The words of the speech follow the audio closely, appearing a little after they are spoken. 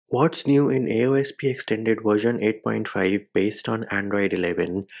What's new in AOSP extended version 8.5 based on Android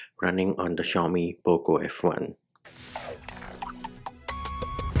 11 running on the Xiaomi Poco F1?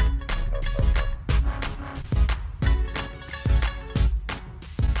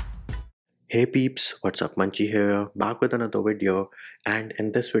 Hey peeps, what's up, Munchie here, back with another video, and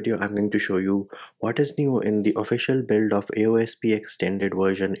in this video I'm going to show you what is new in the official build of AOSP extended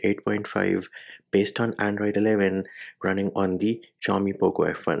version 8.5 based on Android 11 running on the Xiaomi Poco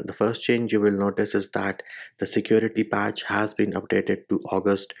F1. The first change you will notice is that the security patch has been updated to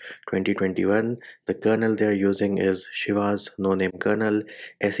August 2021. The kernel they're using is Shiva's no-name kernel.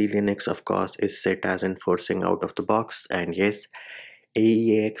 SE Linux of course is set as enforcing out of the box, and yes,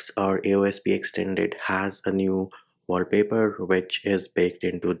 AEX or AOSP Extended has a new wallpaper which is baked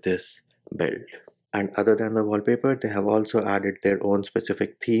into this build. And other than the wallpaper, they have also added their own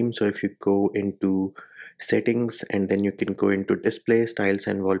specific theme. So if you go into settings and then you can go into display styles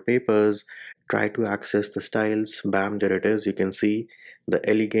and wallpapers, try to access the styles, bam, there it is. You can see the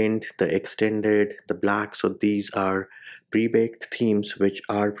elegant, the extended, the black. So these are pre-baked themes which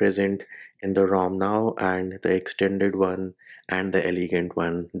are present in the ROM now, and the extended one and the elegant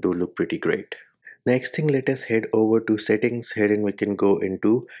one do look pretty great. Next thing, let us head over to settings. Herein we can go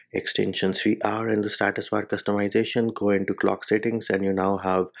into extensions. We are in the status bar customization. Go into clock settings and you now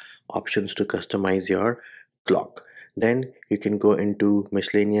have options to customize your clock. Then you can go into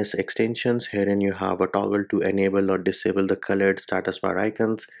miscellaneous extensions. Herein you have a toggle to enable or disable the colored status bar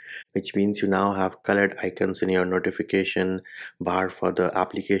icons, which means you now have colored icons in your notification bar for the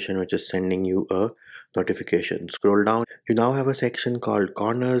application which is sending you a notification. Scroll down, you now have a section called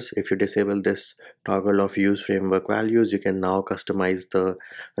corners. If you disable this toggle of use framework values, you can now customize the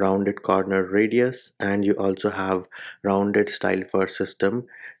rounded corner radius, and you also have rounded style for system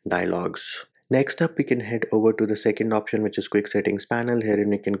dialogues. Next up, we can head over to the second option, which is quick settings panel.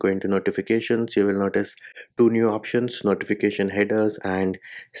 Herein you can go into notifications. You will notice two new options: notification headers and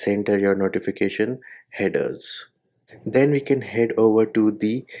center your notification headers. Then we can head over to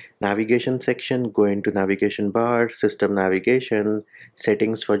the navigation section, go into navigation bar, system navigation,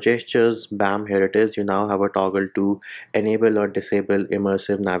 settings for gestures, bam, here it is. You now have a toggle to enable or disable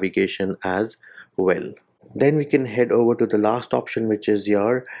immersive navigation as well. Then we can head over to the last option, which is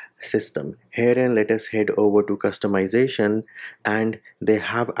your system. Herein let us head over to customization, and they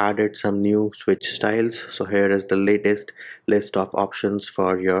have added some new switch styles. So here is the latest list of options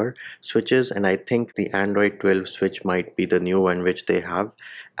for your switches, and I think the Android 12 switch might be the new one which they have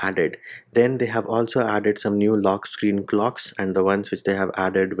added. Then they have also added some new lock screen clocks, and the ones which they have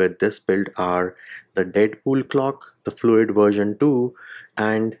added with this build are the Deadpool clock, the Fluid version 2,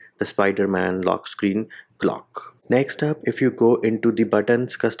 and the Spider-Man lock screen clock. Next up, if you go into the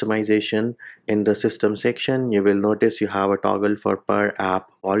buttons customization in the system section, you will notice you have a toggle for per app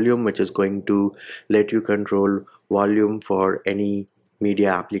volume, which is going to let you control volume for any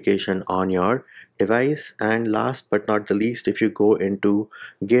media application on your device. And last but not the least, if you go into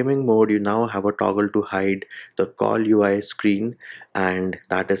gaming mode, you now have a toggle to hide the call UI screen, and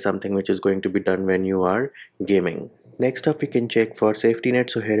that is something which is going to be done when you are gaming. Next up, we can check for Safetynet.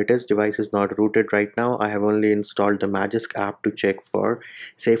 So here it is, device is not rooted right now. I have only installed the Magisk app to check for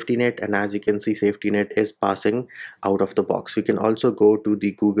Safetynet, and as you can see, Safetynet is passing out of the box. We can also go to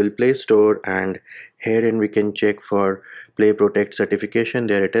the Google Play Store, and herein we can check for Play Protect certification.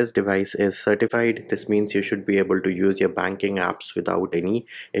 There it is, device is certified. This means you should be able to use your banking apps without any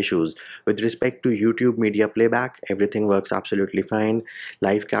issues. With respect to YouTube media playback, everything works absolutely fine.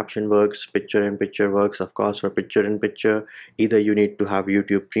 Live caption works, picture in picture works. Of course, for picture in picture, either you need to have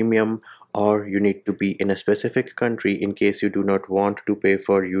YouTube Premium or you need to be in a specific country in case you do not want to pay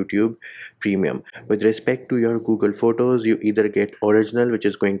for YouTube Premium. With respect to your Google Photos, you either get original, which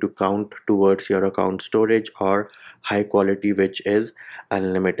is going to count towards your account storage, or high quality, which is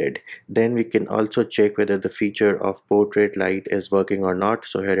unlimited. Then we can also check whether the feature of portrait light is working or not.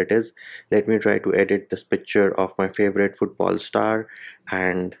 So here it is. Let me try to edit this picture of my favorite football star,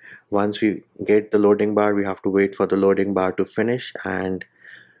 and once we get the loading bar, we have to wait for the loading bar to finish, and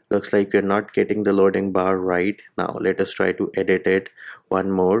looks like we're not getting the loading bar right now. Let us try to edit it one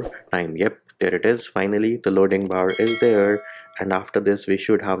more time. Yep, there it is. Finally, the loading bar is there, and after this we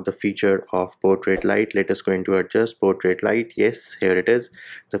should have the feature of portrait light. Let us go into adjust portrait light. Yes, here it is.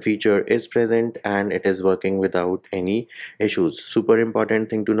 The feature is present and it is working without any issues. Super important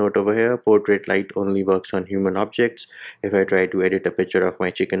thing to note over here, portrait light only works on human objects. If I try to edit a picture of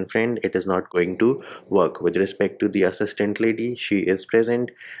my chicken friend, it is not going to work. With respect to the assistant lady, she is present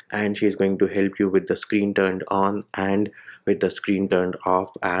and she is going to help you with the screen turned on and with the screen turned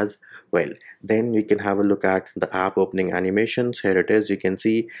off as well. Then we can have a look at the app opening animations. Here it is. You can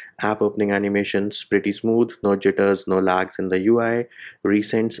see app opening animations pretty smooth, no jitters, no lags in the UI.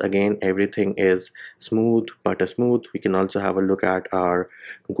 Recents, again, everything is smooth, butter smooth. We can also have a look at our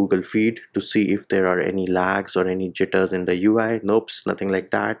Google feed to see if there are any lags or any jitters in the UI. Nope, nothing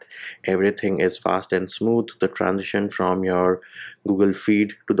like that. Everything is fast and smooth. The transition from your Google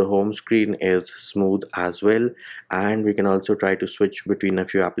feed to the home screen is smooth as well. And we can also try to switch between a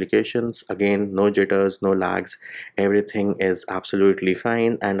few applications. Again, no jitters, no lags. Everything is absolutely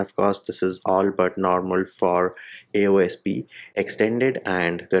fine. And of course, this is all but normal for AOSP extended.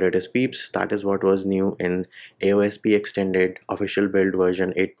 And there it is, peeps. That is what was new in AOSP extended official build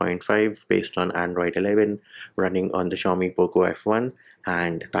version 8.5 based on Android 11 running on the Xiaomi Poco F1.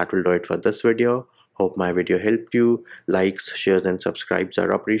 And that will do it for this video. Hope my video helped you. Likes, shares and subscribes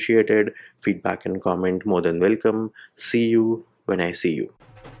are appreciated. Feedback and comment more than welcome. See you when I see you.